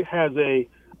Detroit has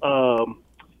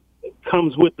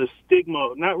comes with the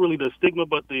stigma, not really the stigma,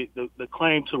 but the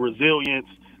claim to resilience,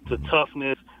 to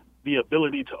toughness, the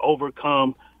ability to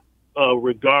overcome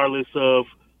regardless of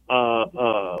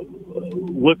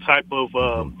what type of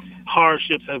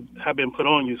hardships have been put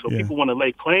on you. So people want to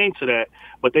lay claim to that,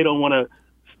 but they don't want to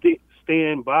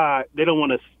stand by. They don't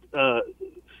want to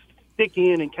stick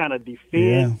in and kind of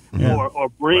defend or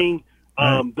bring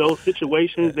those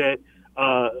situations that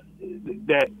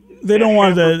they don't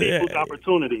want the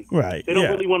opportunity. Right. They don't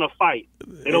really want to fight.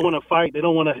 They don't want to fight. They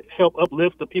don't want to help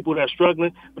uplift the people that are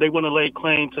struggling, but they want to lay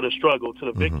claim to the struggle, to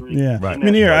the victory. Yeah. Right.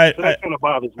 Munir, that kind of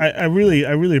bothers me. I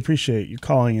really appreciate you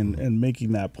calling and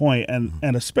making that point,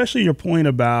 and especially your point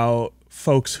about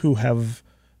folks who have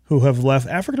left,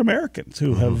 African Americans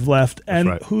who have left,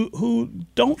 and who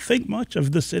don't think much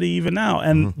of the city even now.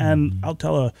 And I'll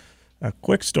tell a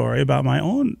quick story about my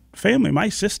own family. My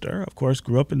sister, of course,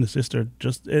 grew up in the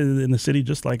city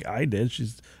just like I did.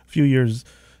 She's a few years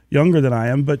younger than I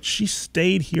am, but she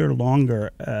stayed here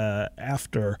longer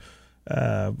after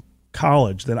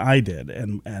college than I did,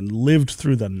 and lived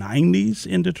through the 90s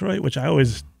in Detroit, which I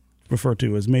always refer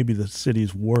to as maybe the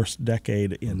city's worst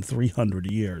decade in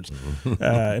 300 years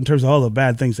in terms of all the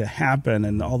bad things that happen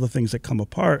and all the things that come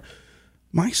apart.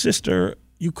 My sister,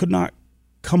 you could not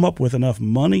come up with enough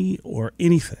money or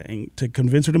anything to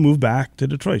convince her to move back to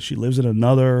Detroit. She lives in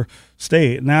another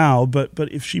state now, but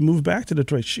if she moved back to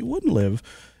Detroit, she wouldn't live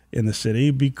in the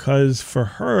city, because for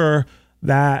her,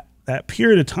 that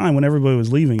period of time when everybody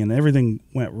was leaving and everything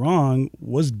went wrong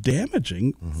was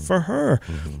damaging for her.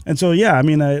 And so, I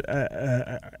mean,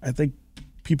 I think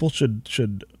people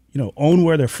should own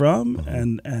where they're from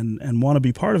and want to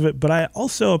be part of it. But a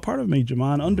part of me,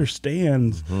 Jaman,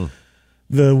 understands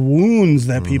the wounds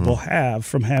that people have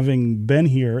from having been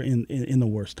here in the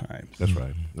worst times. That's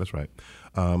right. That's right.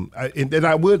 And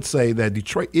I would say that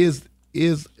Detroit is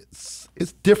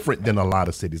different than a lot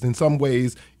of cities. In some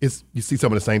ways, you see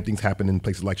some of the same things happen in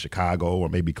places like Chicago or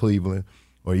maybe Cleveland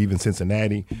or even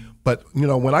Cincinnati. But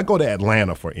when I go to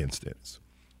Atlanta, for instance,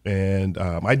 and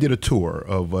I did a tour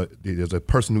of there's a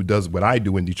person who does what I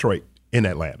do in Detroit in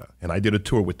Atlanta, and I did a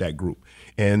tour with that group,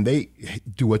 and they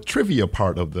do a trivia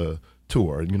part of the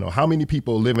tour. How many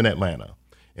people live in Atlanta?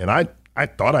 And I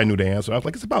thought I knew the answer. I was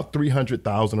like, it's about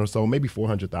 300,000 or so, maybe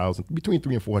 400,000, between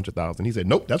 300,000 and 400,000. He said,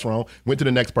 nope, that's wrong. Went to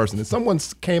the next person, and someone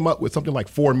came up with something like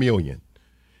 4 million.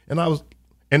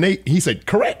 He said,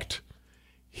 correct.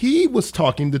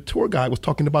 The tour guide was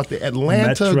talking about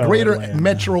the greater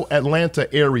Metro Atlanta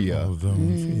area.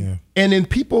 And then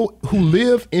people who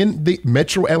live in the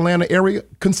Metro Atlanta area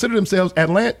consider themselves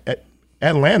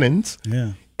Atlantans.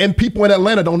 Yeah. And people in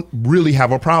Atlanta don't really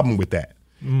have a problem with that.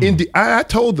 I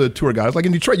told the tour guys, like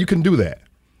in Detroit, you couldn't do that.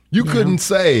 You couldn't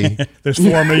say there's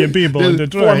 4 million people in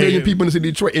Detroit. 4 million people in the city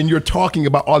of Detroit, and you're talking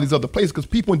about all these other places, because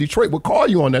people in Detroit would call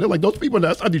you on that. They're like, those people,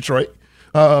 that's not Detroit.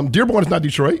 Dearborn is not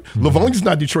Detroit. Livonia is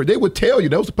not Detroit. They would tell you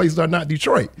those places are not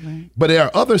Detroit. Right. But there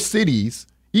are other cities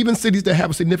even cities that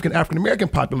have a significant African American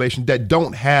population that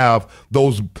don't have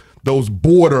those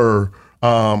border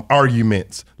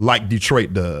arguments like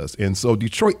Detroit does. And so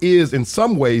Detroit is in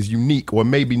some ways unique, or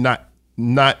maybe not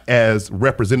as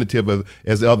representative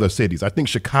as the other cities. I think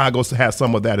Chicago has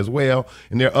some of that as well,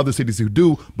 and there are other cities who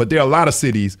do, but there are a lot of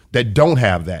cities that don't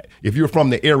have that. If you're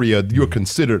from the area, you're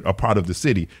considered a part of the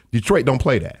city. Detroit don't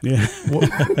play that. Yeah.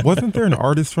 Wasn't there an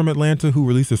artist from Atlanta who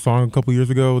released a song a couple years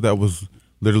ago that was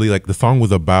literally like, the song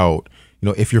was about,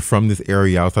 if you're from this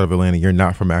area outside of Atlanta, you're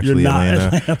not from actually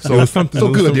Atlanta. So it's something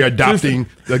so good. They're adopting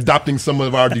some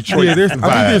of our Detroit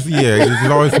vibes.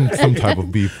 There's always some type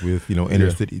of beef with inner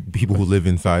city people who live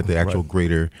inside the actual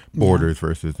greater borders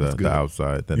versus the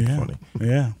outside. That's funny.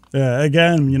 Yeah.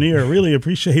 Again, Munir, really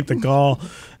appreciate the call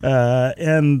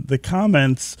and the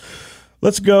comments.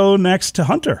 Let's go next to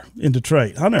Hunter in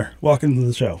Detroit. Hunter, welcome to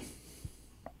the show.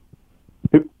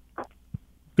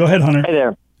 Go ahead, Hunter. Hey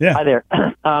there. Yeah. Hi there.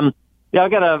 I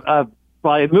got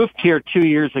I moved here 2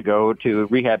 years ago to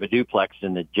rehab a duplex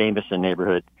in the Jameson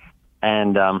neighborhood,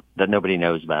 and that nobody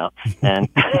knows about. And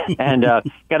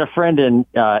got a friend in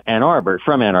Ann Arbor,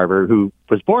 who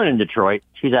was born in Detroit.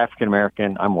 She's African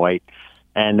American. I'm white,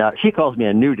 and she calls me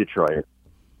a new Detroiter.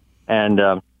 And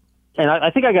I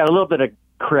think I got a little bit of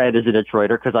cred as a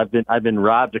Detroiter because I've been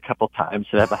robbed a couple times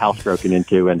and have a house broken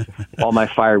into, and all my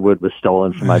firewood was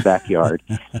stolen from my backyard.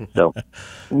 So,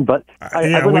 but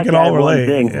I would we like can to all add one relate.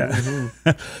 thing. Yeah.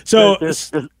 So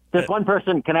there's one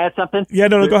person. Can I add something? Yeah,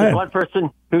 no, go ahead. There's one person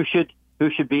who should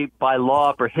be by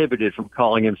law prohibited from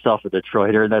calling himself a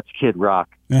Detroiter, and that's Kid Rock.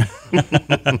 Yeah,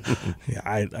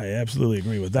 I absolutely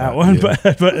agree with that one, but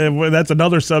that's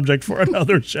another subject for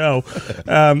another show.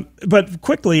 But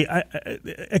quickly,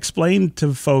 explain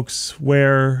to folks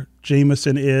where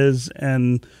Jameson is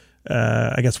and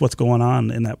I guess what's going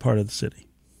on in that part of the city.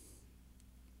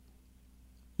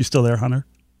 You still there, Hunter?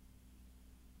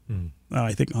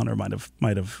 I think Hunter might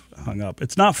have hung up.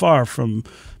 It's not far from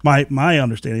my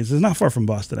understanding. It's not far from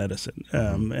Boston Edison,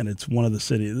 and it's one of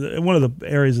the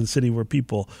areas of the city where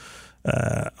people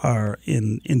are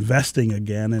investing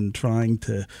again and trying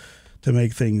to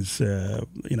make things better.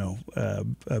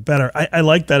 I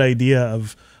like that idea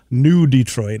of new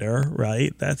Detroiter,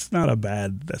 right?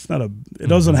 It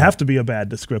doesn't have to be a bad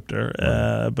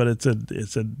descriptor, but it's a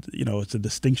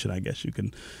distinction, I guess you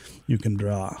can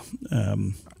draw.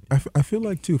 I feel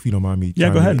like, too, if you don't mind me. Yeah,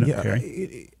 go ahead.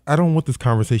 I don't want this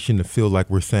conversation to feel like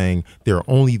we're saying there are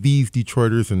only these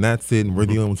Detroiters and that's it, and we're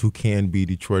the only ones who can be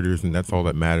Detroiters, and that's all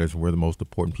that matters, and we're the most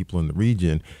important people in the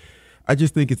region. I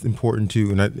just think it's important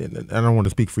to, and I don't want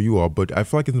to speak for you all, but I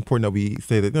feel like it's important that we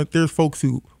say that there's folks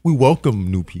who, we welcome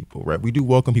new people, right? We do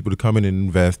welcome people to come in and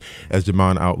invest, as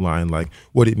Jamon outlined, like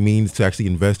what it means to actually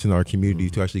invest in our community,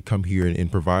 to actually come here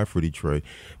and provide for Detroit.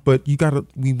 But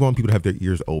we want people to have their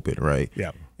ears open, right?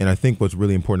 Yeah. And I think what's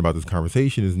really important about this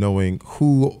conversation is knowing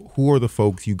who are the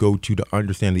folks you go to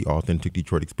understand the authentic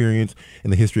Detroit experience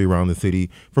and the history around the city.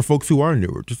 For folks who are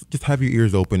newer, just have your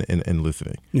ears open and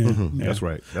listening. Yeah, yeah. That's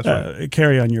right. That's right.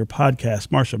 Carrie, on your podcast,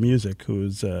 Marsha Music,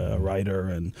 who's a writer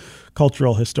and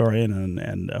cultural historian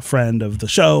and a friend of the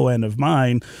show and of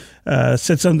mine,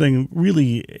 said something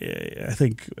really, I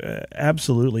think,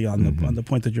 absolutely on the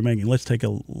point that you're making. Let's take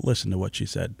a listen to what she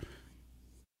said.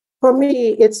 For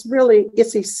me, it's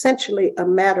essentially a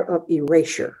matter of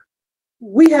erasure.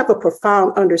 We have a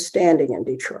profound understanding in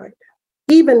Detroit.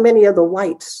 Even many of the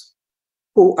whites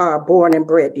who are born and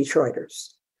bred Detroiters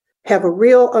have a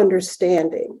real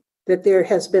understanding that there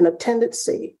has been a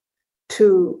tendency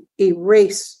to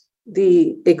erase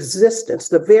the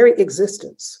very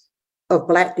existence of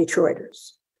Black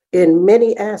Detroiters in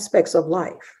many aspects of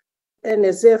life, and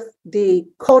as if the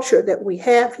culture that we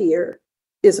have here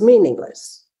is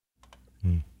meaningless.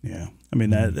 Yeah, I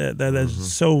mean that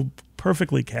is so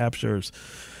perfectly captures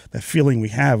that feeling we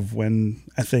have when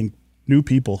I think new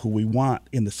people who we want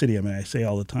in the city. I mean, I say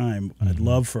all the time, I'd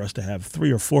love for us to have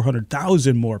 300,000 or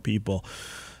 400,000 more people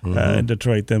in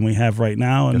Detroit than we have right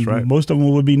now, and most of them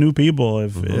would be new people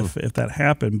if that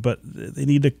happened. But they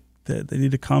need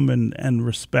to come and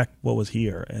respect what was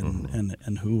here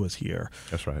and who was here.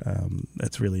 That's right.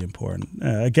 That's really important.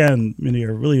 Again,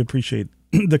 Munir, really appreciate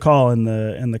the call and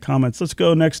the comments. Let's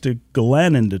go next to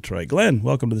Glenn in Detroit. Glenn,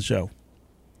 welcome to the show.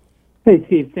 Hey,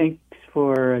 Steve. Thanks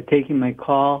for taking my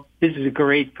call. This is a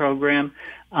great program.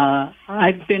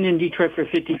 I've been in Detroit for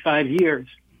 55 years.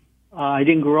 I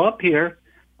didn't grow up here.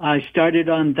 I started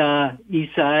on the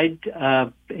east side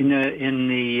in the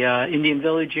Indian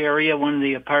Village area, one of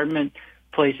the apartment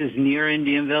places near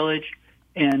Indian Village,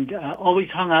 and always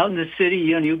hung out in the city.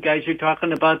 You know, you guys are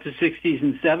talking about the 60s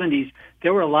and 70s.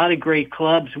 There were a lot of great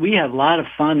clubs. We had a lot of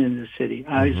fun in the city.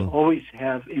 I always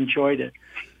have enjoyed it.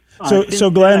 So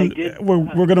Glenn,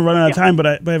 we're going to run out of time, but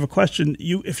I have a question.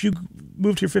 If you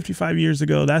moved here 55 years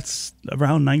ago, that's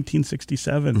around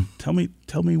 1967. Tell me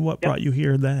what brought you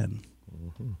here then.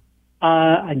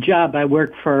 A job. I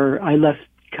left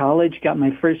college, got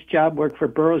my first job, worked for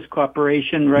Burroughs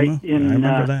Corporation in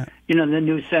the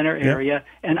New Center area.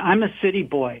 And I'm a city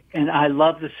boy, and I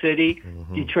love the city.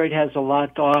 Detroit has a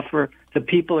lot to offer. The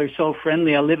people are so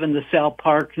friendly. I live in the Sal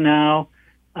Park now.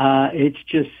 It's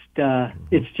just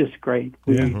great.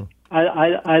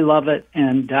 I love it,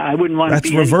 and I wouldn't want to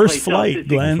be reverse flight,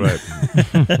 Glenn. Right.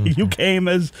 You came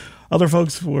as other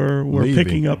folks were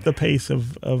picking up the pace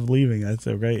of leaving. That's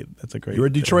a great. You're a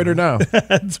Detroiter now.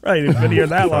 That's right. You've been here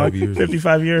that long.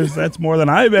 55 years. That's more than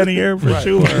I've been here for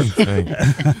sure.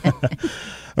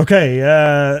 Okay,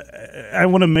 I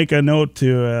want to make a note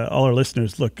to all our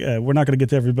listeners. Look, we're not going to get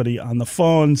to everybody on the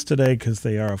phones today because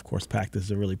they are, of course, packed. This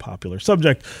is a really popular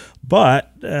subject.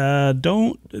 But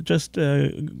don't just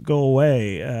go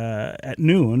away at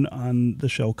noon on the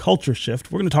show Culture Shift.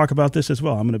 We're going to talk about this as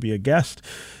well. I'm going to be a guest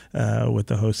with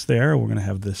the hosts there. We're going to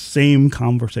have the same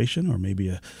conversation or maybe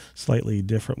a slightly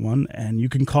different one. And you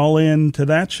can call in to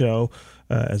that show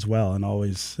as well. And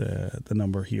always the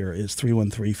number here is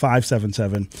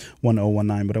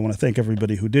 313-577-1019. But I want to thank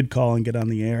everybody who did call and get on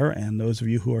the air. And those of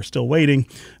you who are still waiting,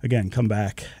 again, come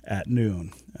back at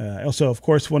noon. I also, of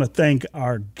course, want to thank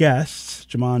our guests,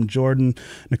 Jamon Jordan,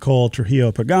 Nicole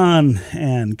Trujillo-Pagan,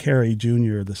 and Carrie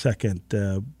Jr.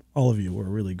 II. All of you were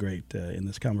really great in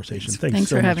this conversation. Thanks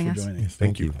so much for joining us.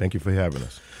 Thank you. Thank you for having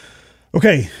us.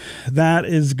 Okay, that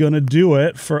is going to do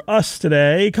it for us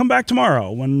today. Come back tomorrow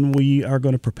when we are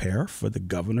going to prepare for the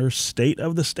governor's State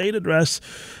of the State address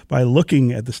by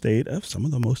looking at the state of some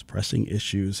of the most pressing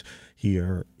issues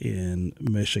here in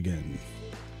Michigan.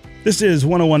 This is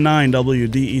 101.9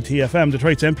 WDET-FM,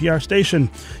 Detroit's NPR station,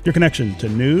 your connection to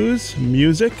news,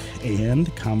 music,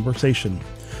 and conversation.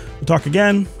 We'll talk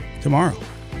again tomorrow.